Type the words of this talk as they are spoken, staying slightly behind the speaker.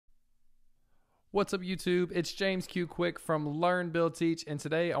What's up, YouTube? It's James Q Quick from Learn, Build, Teach, and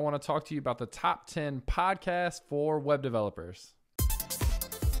today I want to talk to you about the top 10 podcasts for web developers.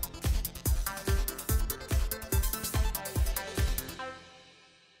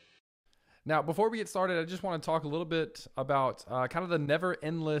 Now, before we get started, I just want to talk a little bit about kind of the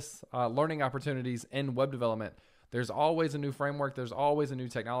never-endless learning opportunities in web development. There's always a new framework. There's always a new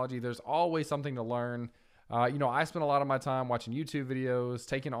technology. There's always something to learn. I spend a lot of my time watching YouTube videos,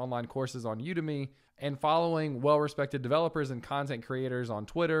 taking online courses on Udemy, and following well-respected developers and content creators on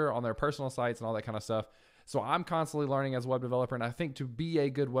Twitter, on their personal sites, and all that kind of stuff. So I'm constantly learning as a web developer, and I think to be a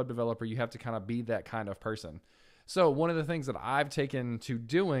good web developer, you have to kind of be that kind of person. So one of the things that I've taken to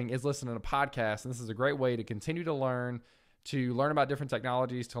doing is listening to podcasts, and this is a great way to continue to learn about different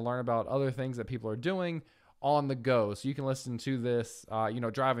technologies, to learn about other things that people are doing on the go. So you can listen to this,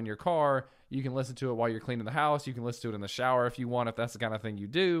 driving your car. You can listen to it while you're cleaning the house. You can listen to it in the shower if you want, if that's the kind of thing you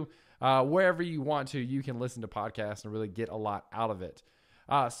do. Wherever you want to, you can listen to podcasts and really get a lot out of it.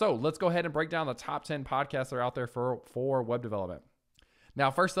 So let's go ahead and break down the top 10 podcasts that are out there for web development.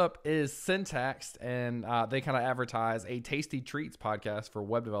 Now, first up is Syntax, and they kind of advertise a Tasty Treats podcast for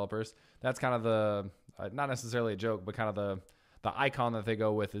web developers. That's kind of the, not necessarily a joke, but kind of the icon that they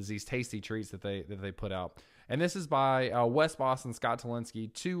go with is these tasty treats that they put out. And this is by Wes Boss and Scott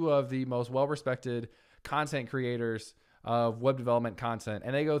Talinsky, two of the most well-respected content creators of web development content.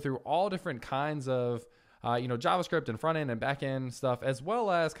 And they go through all different kinds of, JavaScript and front-end and back-end stuff, as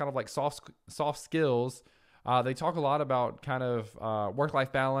well as kind of like soft skills. They talk a lot about kind of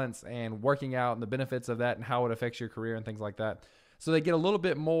work-life balance and working out and the benefits of that and how it affects your career and things like that. So they get a little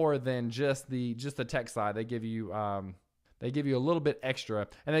bit more than just the tech side. They give you a little bit extra,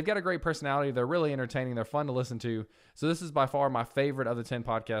 and they've got a great personality. They're really entertaining. They're fun to listen to. So this is by far my favorite of the 10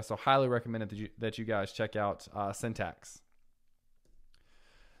 podcasts. So highly recommend it that you guys check out Syntax.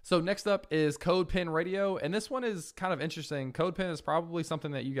 So next up is CodePen Radio, and this one is kind of interesting. CodePen is probably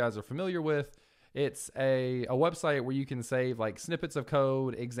something that you guys are familiar with. It's a website where you can save like snippets of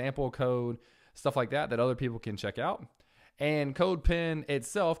code, example code, stuff like that other people can check out. And CodePen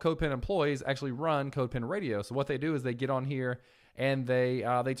itself, CodePen employees actually run CodePen Radio. So what they do is they get on here and they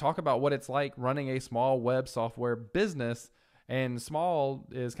talk about what it's like running a small web software business. And small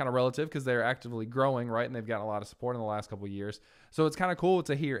is kind of relative because they're actively growing, right? And they've gotten a lot of support in the last couple of years. So it's kind of cool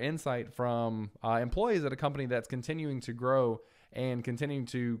to hear insight from employees at a company that's continuing to grow and continuing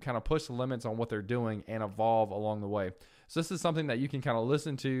to kind of push the limits on what they're doing and evolve along the way. So this is something that you can kind of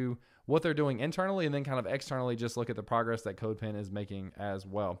listen to what they're doing internally and then kind of externally just look at the progress that CodePen is making as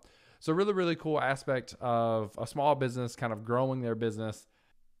well. So really, really cool aspect of a small business kind of growing their business.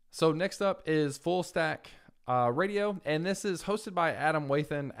 So next up is Full Stack Radio, and this is hosted by Adam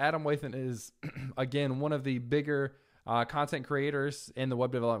Wathan. Adam Wathan is, again, one of the bigger content creators in the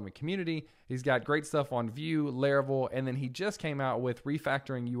web development community. He's got great stuff on Vue, Laravel, and then he just came out with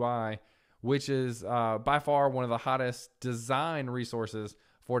Refactoring UI, which is by far one of the hottest design resources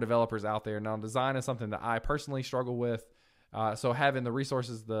for developers out there. Now, design is something that I personally struggle with. So having the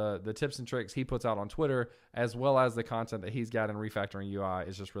resources, the tips and tricks he puts out on Twitter, as well as the content that he's got in Refactoring UI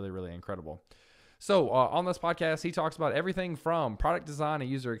is just really, really incredible. So on this podcast, he talks about everything from product design and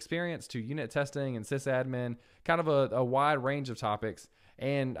user experience to unit testing and sysadmin, kind of a wide range of topics.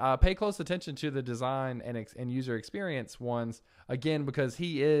 And pay close attention to the design and user experience ones, again, because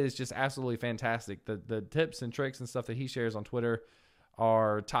he is just absolutely fantastic. The tips and tricks and stuff that he shares on Twitter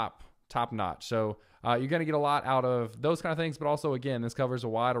are top notch. So you're going to get a lot out of those kind of things. But also, again, this covers a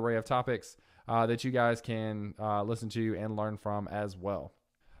wide array of topics that you guys can listen to and learn from as well.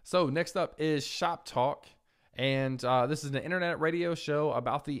 So next up is Shop Talk, and this is an internet radio show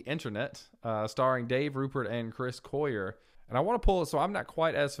about the internet, starring Dave Rupert and Chris Coyier. And I want to pull it, so I'm not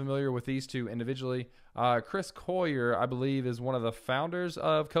quite as familiar with these two individually. Chris Coyier, I believe, is one of the founders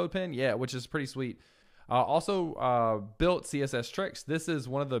of CodePen, which is pretty sweet. Also built CSS Tricks. This is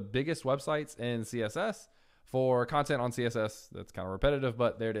one of the biggest websites in CSS for content on CSS. That's kind of repetitive,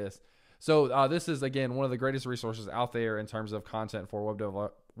 but there it is. So this is, again, one of the greatest resources out there in terms of content for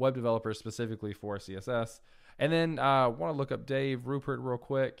web developers, specifically for CSS. And then I want to look up Dave Rupert real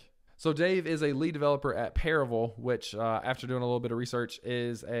quick. So Dave is a lead developer at Paravel, which after doing a little bit of research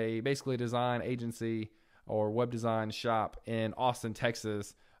is basically a design agency or web design shop in Austin,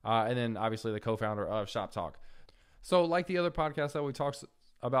 Texas. And then obviously the co-founder of Shop Talk. So like the other podcasts that we talked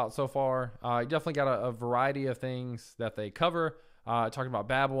about so far, you definitely got a variety of things that they cover. Talking about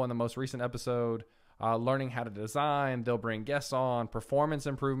Babel in the most recent episode, learning how to design. They'll bring guests on, performance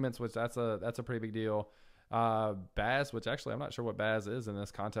improvements, which that's a pretty big deal. BAS, which actually I'm not sure what BAS is in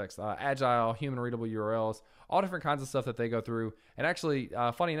this context, agile, human readable URLs, all different kinds of stuff that they go through. And actually,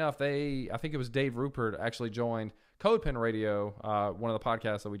 funny enough, I think it was Dave Rupert actually joined CodePen Radio, one of the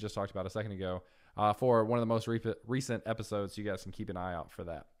podcasts that we just talked about a second ago, for one of the most recent episodes. So you guys can keep an eye out for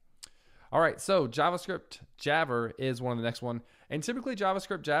that. All right, so JavaScript Jabber is one of the next one. And typically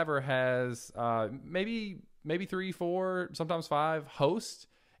JavaScript Jabber has maybe 3, 4, sometimes 5 hosts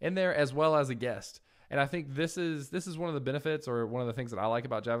in there as well as a guest. And I think this is one of the benefits, or one of the things that I like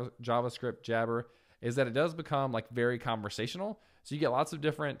about JavaScript Jabber, is that it does become like very conversational. So you get lots of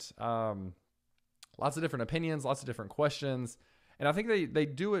different opinions, lots of different questions. And I think they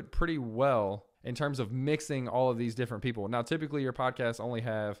do it pretty well in terms of mixing all of these different people. Now, typically your podcasts only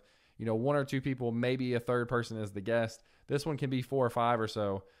have 1 or 2 people, maybe a third person is the guest. This one can be 4 or 5 or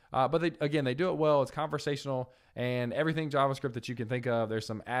so. But they do it well. It's conversational, and everything JavaScript that you can think of. There's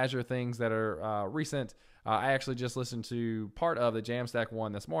some Azure things that are recent. I actually just listened to part of the Jamstack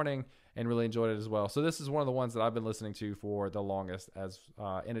one this morning and really enjoyed it as well. So this is one of the ones that I've been listening to for the longest, as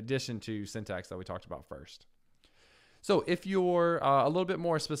in addition to Syntax that we talked about first. So if you're a little bit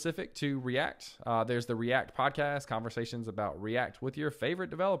more specific to React, there's the React podcast, conversations about React with your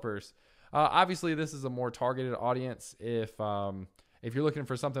favorite developers. Obviously, this is a more targeted audience. If you're looking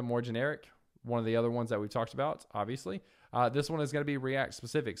for something more generic, one of the other ones that we've talked about, obviously, this one is going to be React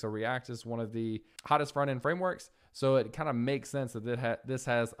specific. So React is one of the hottest front-end frameworks. So it kind of makes sense that this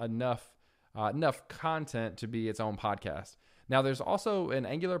has enough content to be its own podcast. Now, there's also an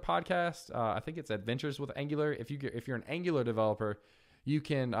Angular podcast. I think it's Adventures with Angular. If you're an Angular developer, you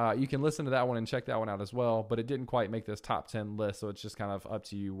can listen to that one and check that one out as well. But it didn't quite make this top 10 list, so it's just kind of up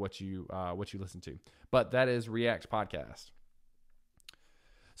to you what you listen to. But that is React podcast.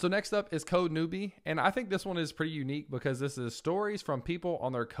 So next up is Code Newbie, and I think this one is pretty unique because this is stories from people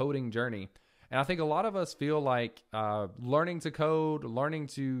on their coding journey. And I think a lot of us feel like learning to code, learning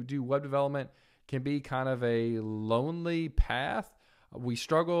to do web development can be kind of a lonely path. We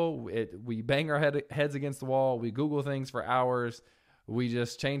struggle. We bang our heads against the wall. We Google things for hours. We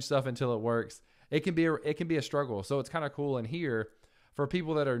just change stuff until it works. It can be a struggle. So it's kind of cool in here for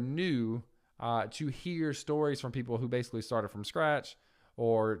people that are new to hear stories from people who basically started from scratch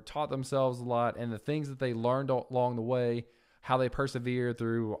or taught themselves a lot, and the things that they learned along the way, how they persevered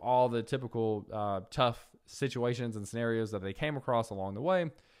through all the typical tough situations and scenarios that they came across along the way.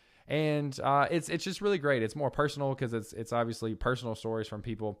 And it's just really great. It's more personal because it's obviously personal stories from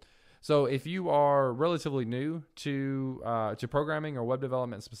people. So if you are relatively new to programming or web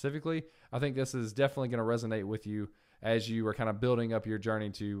development specifically, I think this is definitely going to resonate with you as you are kind of building up your journey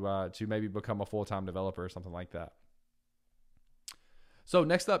to maybe become a full-time developer or something like that. So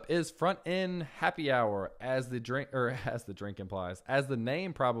next up is Front End Happy Hour, as the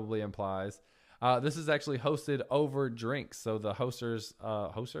name probably implies. This is actually hosted over drinks. So the hosts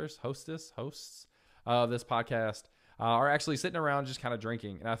of this podcast are actually sitting around just kind of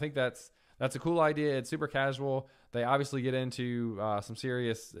drinking. And I think that's a cool idea. It's super casual. They obviously get into some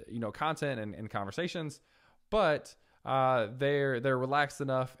serious, content and conversations, but they're relaxed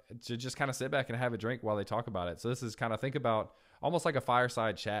enough to just kind of sit back and have a drink while they talk about it. So this is kind of, think about almost like a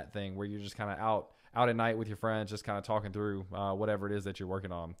fireside chat thing where you're just kind of out at night with your friends, just kind of talking through whatever it is that you're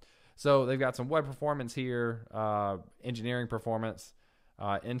working on. So they've got some web performance here, engineering performance,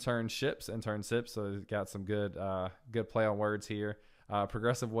 internships. So they've got some good play on words here.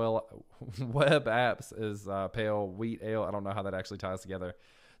 Progressive web apps is pale wheat ale. I don't know how that actually ties together.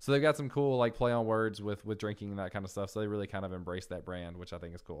 So they've got some cool like play on words with drinking and that kind of stuff. So they really kind of embrace that brand, which I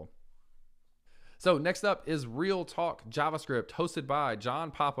think is cool. So next up is Real Talk JavaScript, hosted by John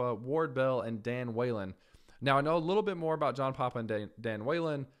Papa, Ward Bell, and Dan Whalen. Now, I know a little bit more about John Papa and Dan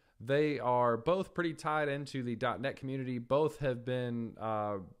Whalen. They are both pretty tied into the .NET community. Both have been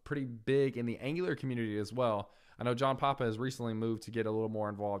pretty big in the Angular community as well. I know John Papa has recently moved to get a little more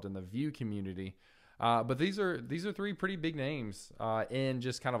involved in the Vue community. But these are 3 pretty big names in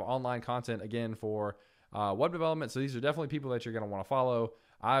just kind of online content, again, for web development. So these are definitely people that you're going to want to follow.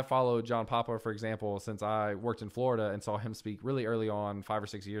 I followed John Papa, for example, since I worked in Florida and saw him speak really early on 5 or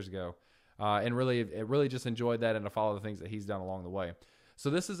 6 years ago. And really just enjoyed that and to follow the things that he's done along the way. So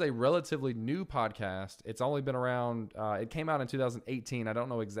this is a relatively new podcast. It's only been around, it came out in 2018. I don't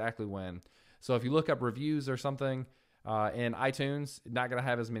know exactly when. So if you look up reviews or something in iTunes, not going to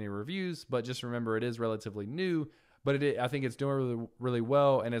have as many reviews, but just remember it is relatively new, but I think it's doing really, really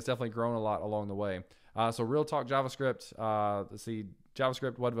well, and it's definitely grown a lot along the way. So Real Talk JavaScript, let's see,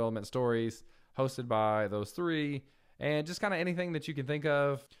 JavaScript web development stories, hosted by those 3, and just kind of anything that you can think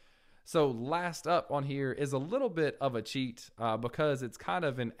of. So last up on here is a little bit of a cheat because it's kind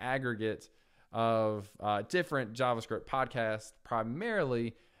of an aggregate of different JavaScript podcasts,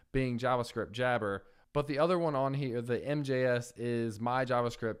 primarily being JavaScript Jabber. But the other one on here, the MJS, is My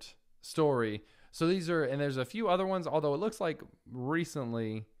JavaScript Story. So these are, and there's a few other ones, although it looks like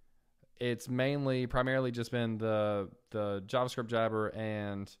recently it's primarily just been the JavaScript Jabber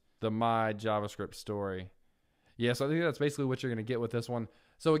and the My JavaScript Story. Yeah, so I think that's basically what you're going to get with this one.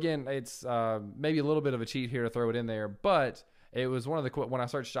 So again, it's maybe a little bit of a cheat here to throw it in there, but it was one of the, when I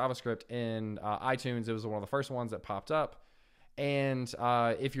searched JavaScript in iTunes, it was one of the first ones that popped up. And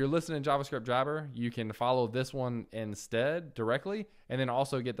if you're listening to JavaScript Jabber, you can follow this one instead directly, and then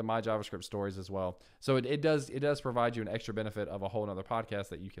also get the My JavaScript Stories as well. So it does provide you an extra benefit of a whole nother podcast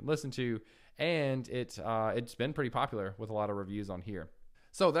that you can listen to, and it's been pretty popular with a lot of reviews on here.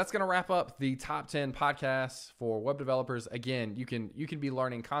 So that's going to wrap up the top 10 podcasts for web developers. Again, you can be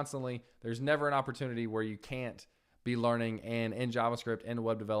learning constantly. There's never an opportunity where you can't be learning, and in JavaScript and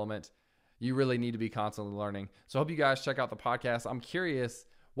web development, you really need to be constantly learning. So I hope you guys check out the podcast. I'm curious,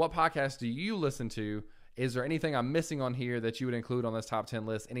 what podcast do you listen to? Is there anything I'm missing on here that you would include on this top 10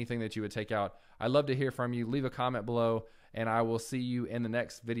 list? Anything that you would take out? I'd love to hear from you. Leave a comment below, and I will see you in the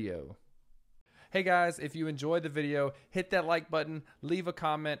next video. Hey guys, if you enjoyed the video, hit that like button, leave a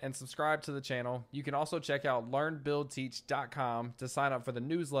comment, and subscribe to the channel. You can also check out learnbuildteach.com to sign up for the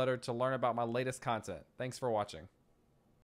newsletter to learn about my latest content. Thanks for watching.